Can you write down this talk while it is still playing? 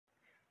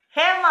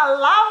Hey my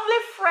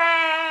lovely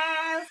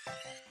friends!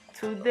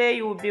 Today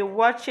you will be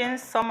watching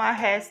summer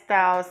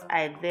hairstyles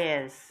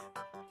ideas.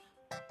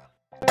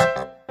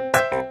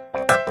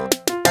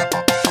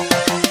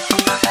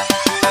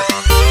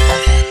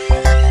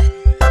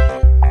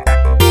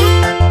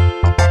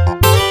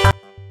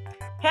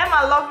 Hey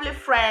my lovely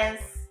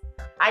friends,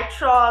 I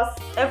trust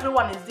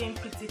everyone is doing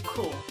pretty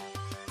cool.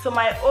 So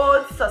my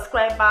old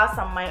subscribers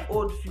and my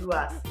old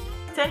viewers,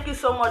 thank you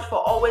so much for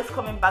always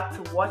coming back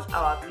to watch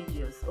our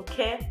videos,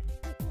 okay?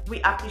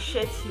 We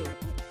appreciate you.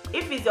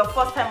 If it's your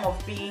first time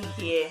of being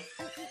here,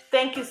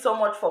 thank you so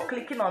much for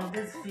clicking on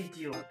this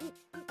video.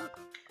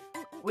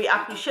 We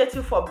appreciate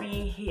you for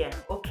being here,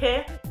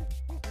 okay?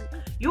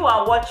 You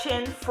are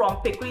watching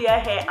from Peculiar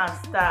Hair and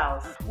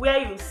Styles,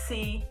 where you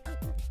see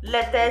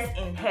latest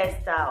in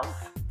hairstyles,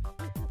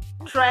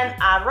 trend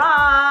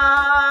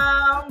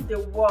around the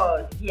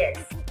world. Yes,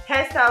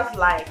 hairstyles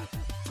like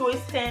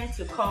twisting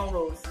to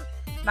cornrows,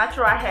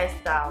 natural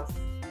hairstyles,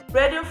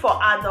 braiding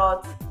for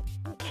adults,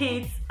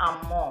 kids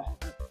and more.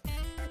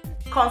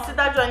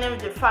 Consider joining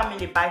the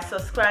family by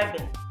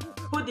subscribing.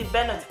 Put the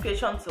bell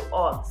notification to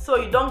all so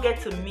you don't get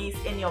to miss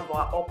any of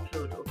our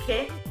upload,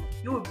 okay?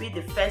 You will be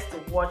the first to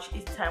watch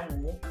each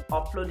time we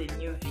upload a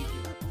new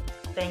video.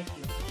 Thank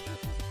you.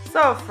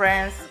 So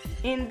friends,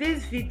 in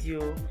this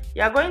video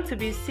you are going to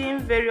be seeing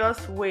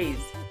various ways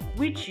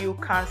which you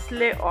can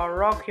slay or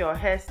rock your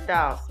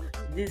hairstyles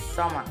this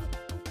summer.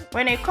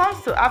 When it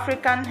comes to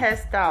African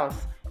hairstyles,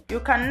 you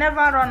can never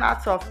run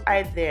out of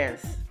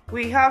ideas.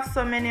 We have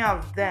so many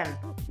of them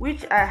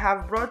which I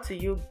have brought to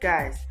you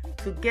guys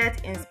to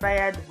get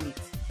inspired with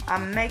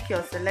and make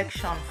your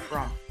selection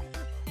from.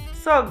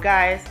 So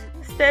guys,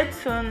 stay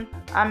tuned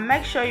and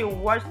make sure you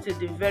watch to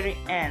the very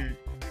end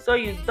so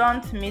you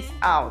don't miss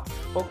out,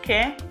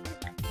 okay?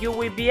 You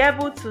will be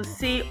able to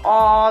see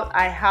all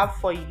I have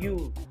for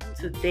you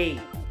today.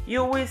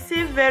 You will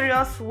see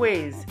various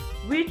ways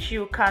which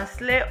you can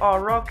slay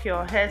or rock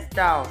your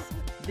hairstyles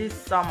this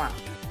summer.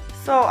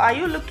 So are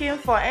you looking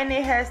for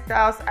any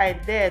hairstyles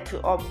idea to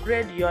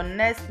upgrade your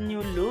next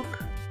new look?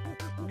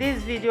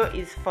 This video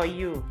is for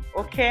you,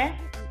 okay?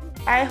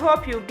 I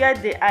hope you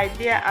get the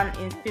idea and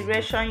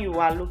inspiration you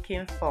are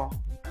looking for.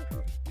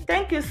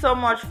 Thank you so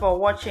much for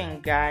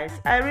watching, guys.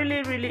 I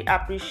really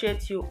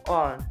appreciate you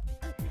all.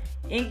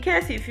 In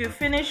case if you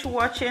finish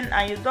watching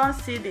and you don't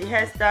see the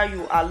hairstyle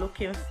you are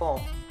looking for,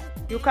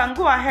 you can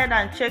go ahead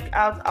and check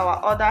out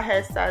our other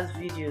hairstyles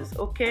videos,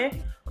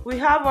 okay? We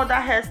have other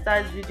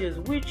hairstyles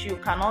videos which you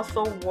can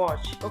also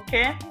watch,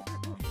 okay?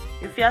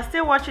 If you are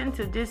still watching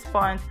to this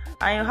point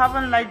and you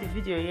haven't liked the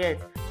video yet,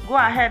 go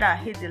ahead and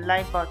hit the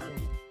like button.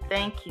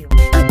 Thank you.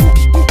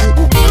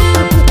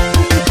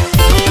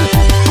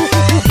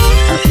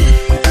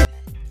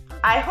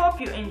 I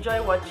hope you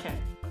enjoy watching.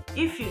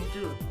 If you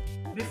do,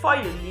 before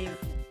you leave,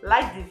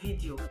 like the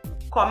video,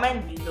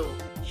 comment below,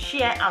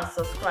 share and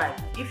subscribe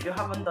if you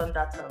haven't done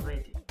that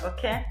already,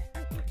 okay?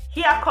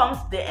 Here comes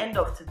the end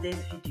of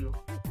today's video.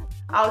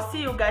 I'll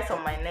see you guys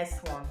on my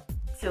next one.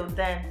 Till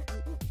then,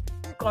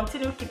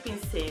 continue keeping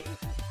safe,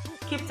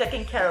 keep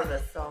taking care of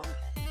yourself,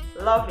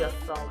 love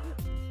yourself.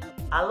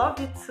 I love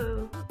you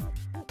too.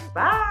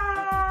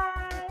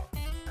 Bye.